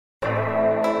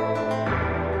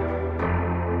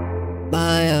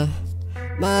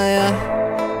Maya,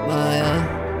 Maya,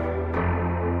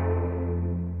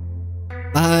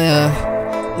 Maya,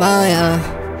 Maya,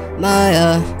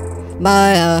 Maya,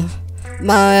 Maya,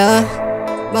 Maya,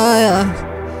 Maya,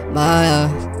 Maya,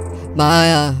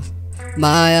 Maya,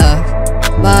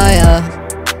 Maya,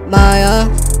 Maya, Maya,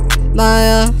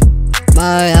 Maya,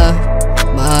 Maya,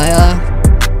 Maya,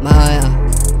 Maya.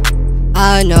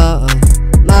 I know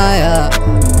Maya,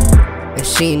 and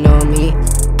she know me.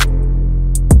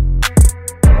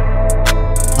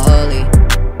 Holy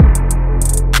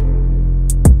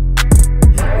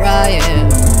Ryan,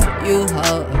 you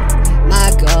hold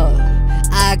my goal.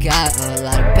 I got a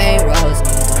lot of bankrolls.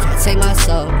 I take my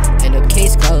soul and the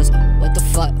case closed. What the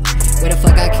fuck? Where the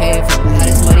fuck I came from? How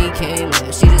this money came?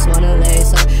 She just wanna lay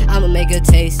some. I'ma make her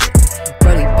taste it.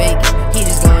 Brody bacon, he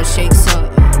just gonna shake some.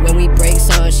 When we break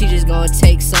some, she just gonna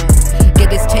take some. Get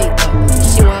this tape up.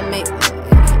 She wanna make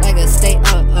like a steak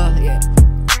yeah.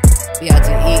 We out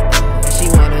to eat. She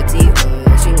wanna deep.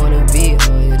 She wanna be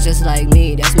just like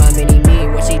me. That's my mini me.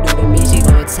 What she do to me? She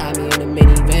gonna tie me in a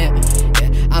minivan.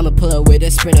 Yeah. I'ma pull up with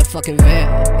a Sprinter fucking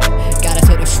van. Gotta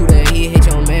tell the shooter and he hit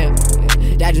your man.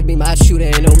 That just be my shooter,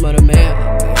 ain't no mother man.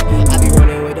 I be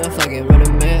running with a fucking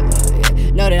running man.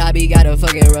 Know that I be got a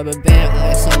fucking rubber band.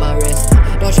 It's on my wrist.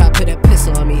 Don't try to put a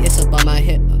pistol on me, it's up on my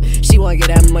hip. She wanna get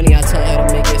that money, I tell her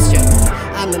to make it strip.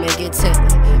 I'ma make it tip.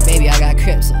 Baby, I got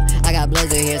crips. I got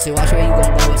bloods in here, so watch where you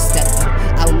gon' go a step.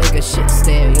 I will make a shit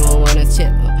stare. You don't wanna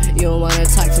tip. You don't wanna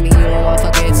talk to me, you don't wanna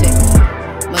fucking tip.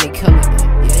 Money coming.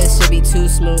 Yeah, it should be too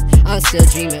smooth. I'm still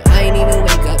dreaming. I ain't even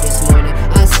wake up this morning.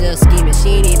 I'm still scheming. She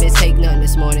ain't even take nothing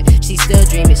this morning. She still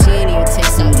dreaming. She ain't even take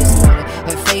something this morning.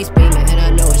 Her face beaming, and I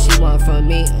know what she want from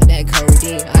me. That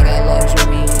codeine, I got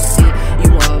luxury. You see, you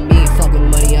want me? Fuck with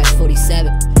money. I'm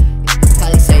 47.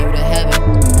 Probably say you to heaven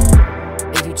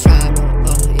if you tryna.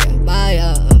 Yeah,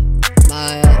 Maya,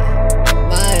 Maya,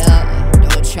 Maya.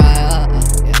 Don't try.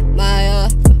 Yeah, Maya,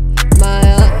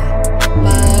 Maya,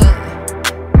 Maya,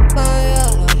 Maya.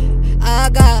 I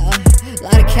got a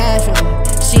lot of cash on.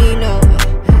 She know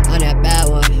I'm that bad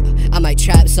one. I might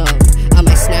trap some. I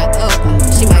might snap up.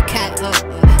 She might cat up.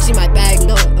 She might bag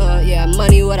no. Yeah,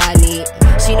 money what I need.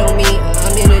 She know me.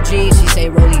 I'm in a dream. She say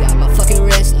Rolly got my fucking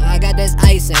wrist. I got this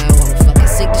ice and I wanna fucking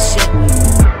sink the shit.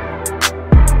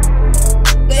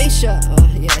 Glacier,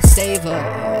 yeah, save her.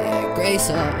 Yeah, grace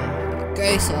her,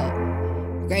 grace her,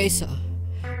 grace her.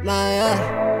 Maya,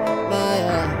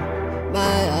 Maya,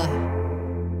 Maya.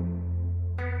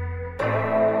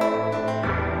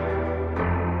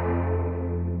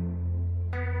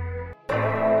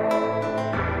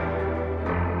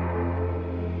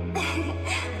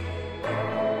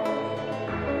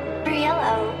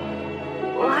 Yellow,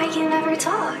 why you never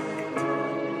talk?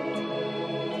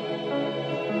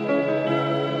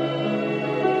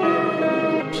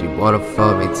 She wanna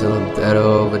fuck me till I'm dead or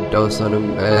overdose on the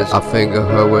meds. I finger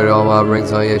her with all my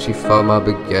rings on, yeah, she fuck my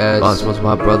baguettes. Lost most of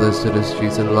my brothers to the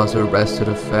streets and lost the rest to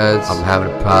the feds. I'm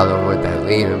having a problem with that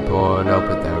lean and pouring up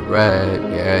with that red,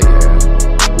 yeah.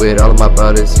 With all of my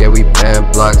brothers, yeah, we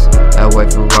ban blocks. That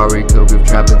white Ferrari could be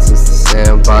trapping since the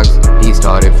sandbox. He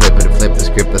started flipping and flipped the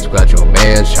script, that's got your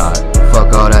man shot.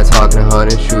 Fuck all that talking,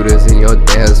 100 shooters in your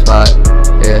damn spot.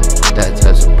 Yeah, that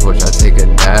Tesla Porsche, I take a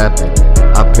nap in it.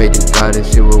 I prayed to God this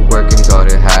shit would work and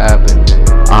God it happened.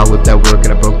 I whipped that work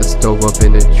and I broke the stove up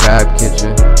in the trap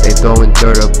kitchen. They throwing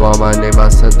dirt up on my name, I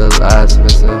sent the last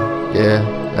missing. Yeah,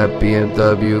 that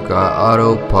BMW got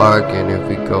auto park, and if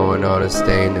we going on a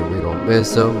stain, then we gon'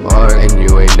 miss a mark. And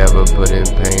you ain't never put in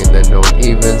pain, then don't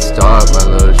even start. My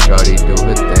little shawty do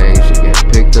her thing, she get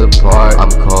picked apart.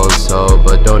 I'm cold soul,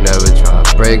 but don't ever try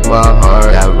to break my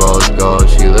heart. That rose gold,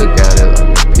 she look at it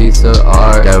like a piece of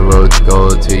art. That road's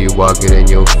gold till you walk it and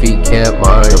your feet can't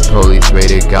march. The police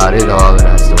rated, got it all, and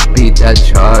I still beat that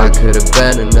charge. I could've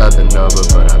been another number,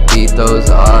 but I beat those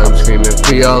odds. I'm screaming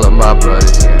free all of my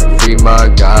brothers, yeah, free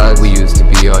my guys. We used to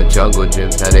be on jungle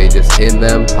gyms, now they just in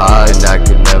them pods. And I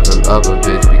could never love a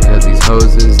bitch because these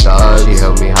hoes is dogs. She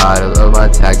held me high to love my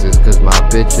taxes cause my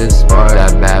bitch is smart.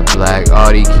 That matte black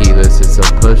Audi keyless, it's a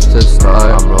push to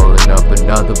start. I'm rolling up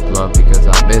another blunt because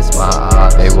I miss my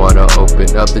eyes. They wanna open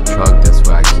up the trunk, that's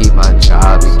where I keep my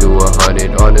chops. We do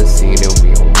 100 on the scene and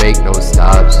we don't make no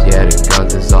stops. Yeah, the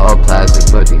guns is all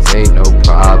plastic, but these ain't no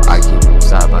props. I keep them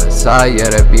side by side, yeah,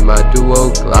 that be my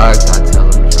duo Glocks. I tell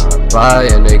them drive by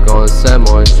and they gon' send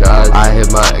more shots. I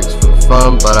hit my ex for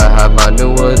fun, but I have my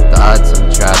newer thoughts. I'm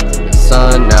trapped in the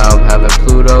sun, now I'm having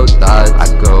Pluto thoughts. I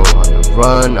go on the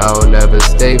run, I don't ever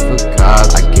stay for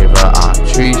cops. I give her a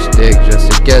tree stick just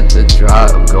to get the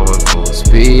drop. I'm going full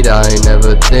speed, I ain't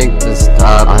never think to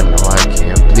stop. I know I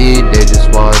can't bleed, they just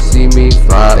wanna see me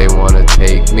fly. They wanna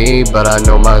take me me, but I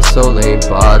know my soul ain't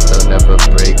bought, they'll never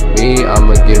break me.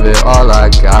 I'ma give it all I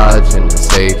got, in the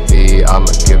safety,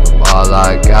 I'ma give them all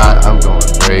I got. I'm going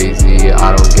crazy,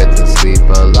 I don't get to sleep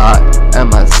a lot. And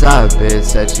my side bitch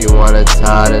said she wanna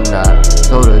tie the knot.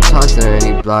 Told her toss to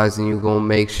any blogs and you gon'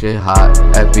 make shit hot.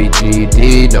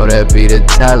 FBGD, know that be the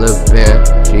Taliban.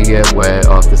 She get wet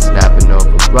off the snapping of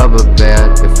a rubber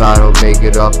band. If I don't make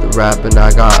it off the rapping,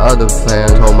 I got other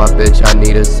plans. Told my bitch I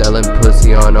need her selling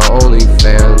pussy on her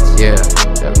OnlyFans. Yeah,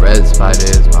 that red spider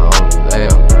is my only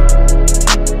lamb.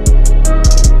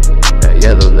 That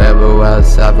yellow Lambo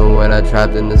outside from when I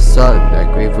trapped in the sun.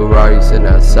 That green Ferrari sitting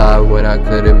outside when I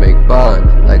couldn't make bond.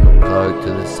 Like a plug to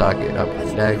the socket, I'm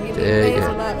connected.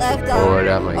 Yeah, Lord,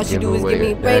 I might give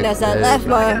away a brain, that's that left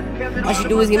mind. All she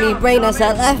do is give me brain, that's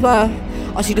that left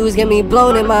mind. All she do is get me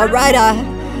blown in my right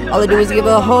eye. All I do is give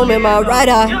her home in my right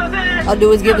eye. All I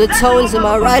do is give the tones in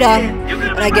my right eye.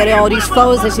 And I get all these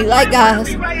phones that she like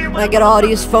guys. And I get all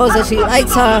these phones that she like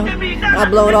time. And I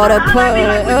blow it all the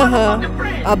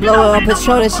I blow it on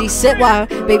Patron and she sit wide.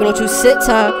 Baby, don't you sit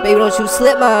time. Baby, don't you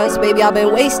slip mines. Baby, I've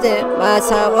been wasting my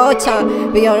time all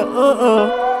time. Baby,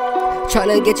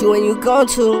 tryna get you when you gone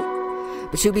to.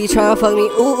 But you be tryna fuck me,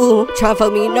 tryna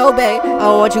fuck me, no babe. I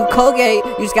don't want you Colgate,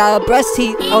 you just got a breast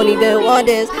teeth. I don't even want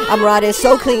this, I'm riding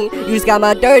so clean. You just got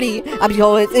my dirty, I be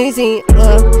holding things in.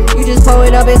 You just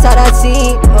pulling up inside that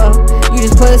scene. You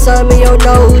just putting something in your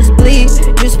nose, bleed.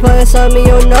 You just putting something in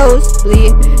your nose,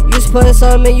 bleed. You just putting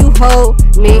something in you hold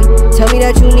me. Tell me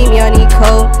that you need me, I need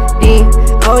codeine.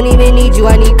 I don't even need you,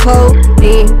 I need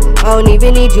codeine. I don't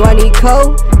even need you, I need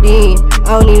codeine.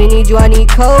 I don't even need you, I need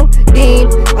codeine.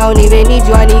 I don't even need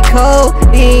you, I need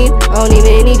codeine. I don't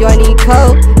even need you, I need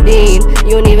codeine.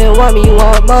 You don't even want me, you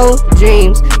want more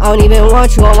dreams. I don't even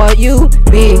want you, I want you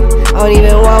be. I don't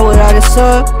even want what I just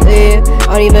saw live.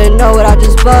 I don't even know what I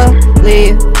just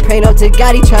believe. Praying up to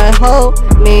God, he tryna hold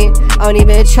me. I don't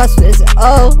even trust this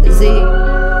OZ.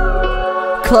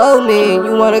 Clone me,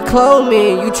 you wanna clone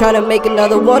me. You tryna make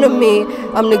another one of me.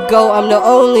 I'm the GOAT, I'm the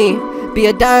only. Be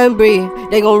a dying breed,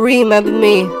 they gon' remember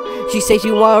me. She say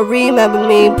she wanna remember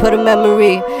me, put a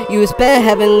memory. You was been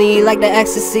heavenly like the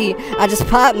ecstasy. I just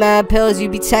pop mad pills, you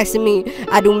be texting me.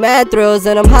 I do mad thrills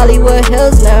and I'm Hollywood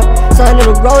Hills now. Son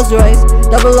of the Rolls Royce,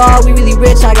 double R, we really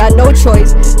rich, I got no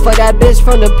choice. Fuck that bitch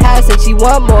from the past and she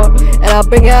want more. And I'll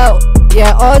bring out,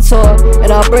 yeah, on tour.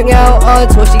 And I'll bring out on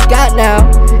tour, she got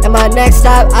now. And my next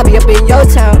stop, I be up in your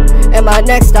town. And my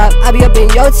next stop, I be up in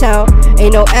your town.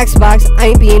 Ain't no Xbox, I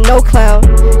ain't being no clown.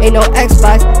 Ain't no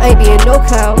Xbox, I ain't being no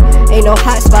clown. Ain't no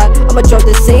hotspot, I'ma drop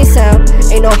the same sound.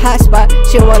 Ain't no hotspot,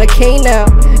 she don't want a cane now.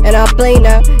 And I blame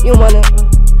now, you wanna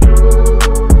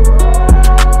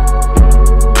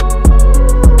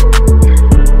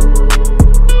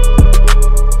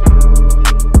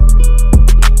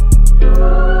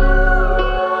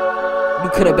You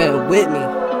could've been with me,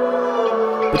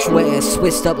 but you went and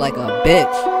switched up like a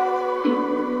bitch.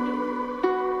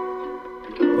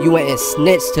 You went and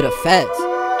snitched to the feds.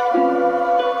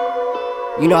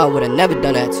 You know I would've never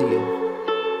done that to you.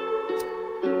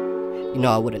 You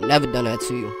know I would've never done that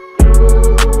to you.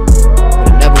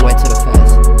 Would've never went to the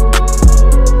feds.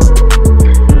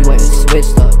 You went and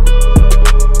switched up.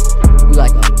 You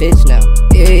like a bitch now.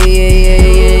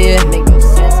 Yeah. Make no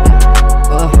sense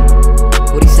now.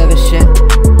 47 shit.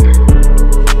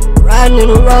 Riding in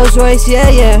a Rolls Royce,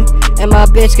 yeah. And my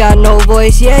bitch got no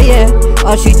voice, yeah.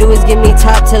 All she do is give me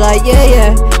top till I,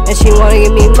 yeah. And she wanna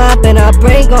give me mop and I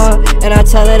brain gone. And I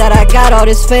tell her that I got all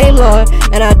this fame, Lord.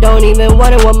 And I don't even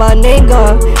want it when my name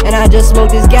gone. And I just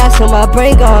smoke this gas till my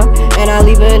brain gone. And I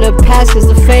leave her in the past cause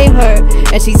the fame hurt.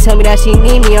 And she tell me that she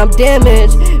need me, I'm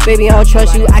damaged. Baby, I don't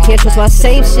trust you, I can't trust my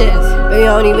same shit. Baby,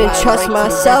 I don't even trust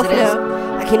myself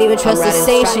now. I can't even trust the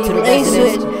same shit, you lane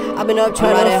switch. I've been up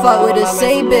trying to fuck with the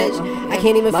same bitch. I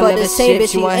can't even fuck the same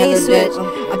bitch, you ain't switch.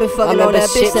 I've been fucking on that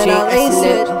bitch and I ain't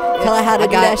switch. Tell her how to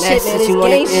do that shit, man, it's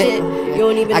game shit. You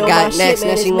don't even know my shit,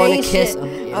 man, it's main shit.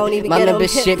 I don't even get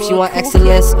membership, she want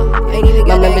excellence.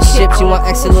 My membership, she want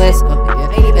excellence.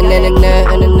 And then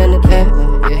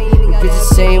you just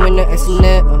saying when they're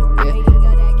excellent.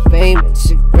 Fame,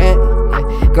 shit, rent.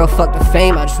 Girl, fuck the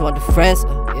fame, I just want the friends.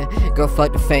 Girl,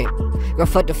 fuck the fame. Girl,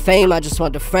 fuck the fame, I just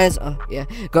want the friends, yeah.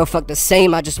 Girl, fuck the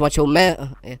same, I just want your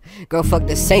man, yeah. Girl, fuck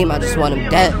the same, I just want him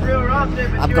dead.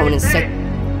 I'm going insane,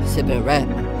 sipping red.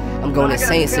 I'm going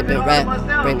insane, sipping red.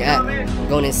 Bring act.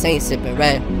 Going insane, sipping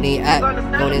red. Need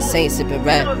act. Going insane, sipping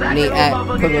red. Need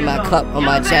act. Putting my cup on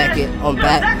my jacket, on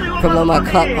back. Putting my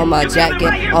cup on my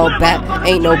jacket, on back.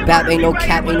 Ain't no bap, ain't no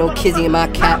cap, ain't no kizzy in my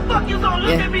cap.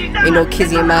 Yeah, ain't no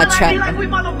kizzy in my trap.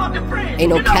 Ain't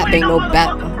no cap, ain't no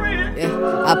bap.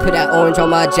 I put that orange on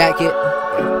my jacket.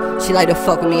 She like to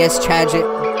fuck with me, it's tragic.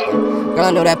 Girl,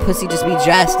 I know that pussy just be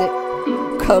drastic.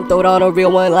 Come throw it on a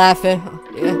real one laughing.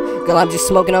 Yeah. Girl, I'm just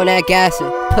smoking on that gas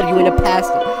and put you in the past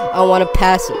it. I don't wanna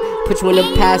pass it. Put you in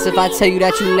the past if I tell you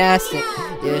that you nasty.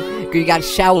 Yeah. Girl, you gotta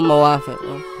shower more often.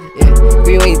 Yeah. Girl,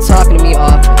 you ain't talking to me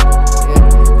often.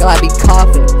 Yeah. Girl, I be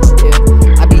coughing.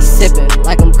 Yeah. I be sipping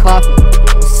like I'm coughing.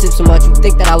 Sip so much you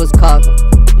think that I was coughing.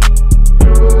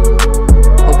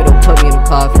 Hope it don't put me in the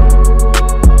coffin.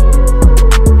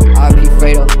 R.I.P.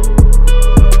 Fredo.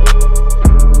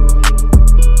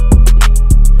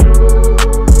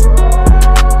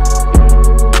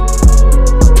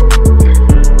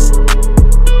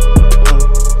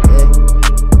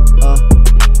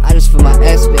 I just flew my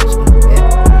ex bitch.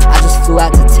 I just flew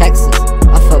out to Texas.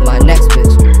 I fucked my next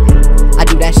bitch. I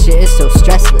do that shit, it's so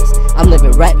stressless. I'm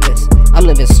living reckless. I'm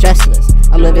living stressless.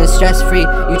 I'm living stress-free.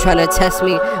 You tryna test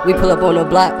me? We pull up on the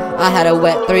block. I had a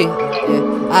wet 3.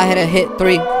 Yeah. I had a hit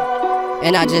 3.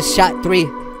 And I just shot 3.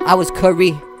 I was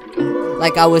Curry.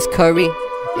 Like I was Curry.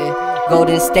 Yeah.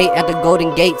 Golden State at the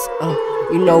Golden Gates.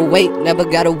 You know, wait, never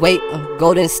gotta wait.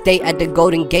 Golden State at the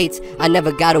Golden Gates. I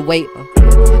never gotta wait.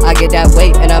 I get that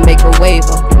weight and I make a wave.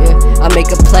 Yeah. I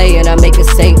make a play and I make a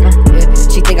saint. Yeah.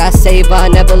 She think I save her, I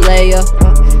never lay her.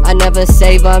 I never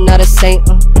save her, I'm not a saint.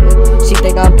 She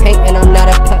think I'm painting, I'm not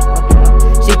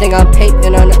a. She think I'm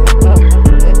painting, I'm not.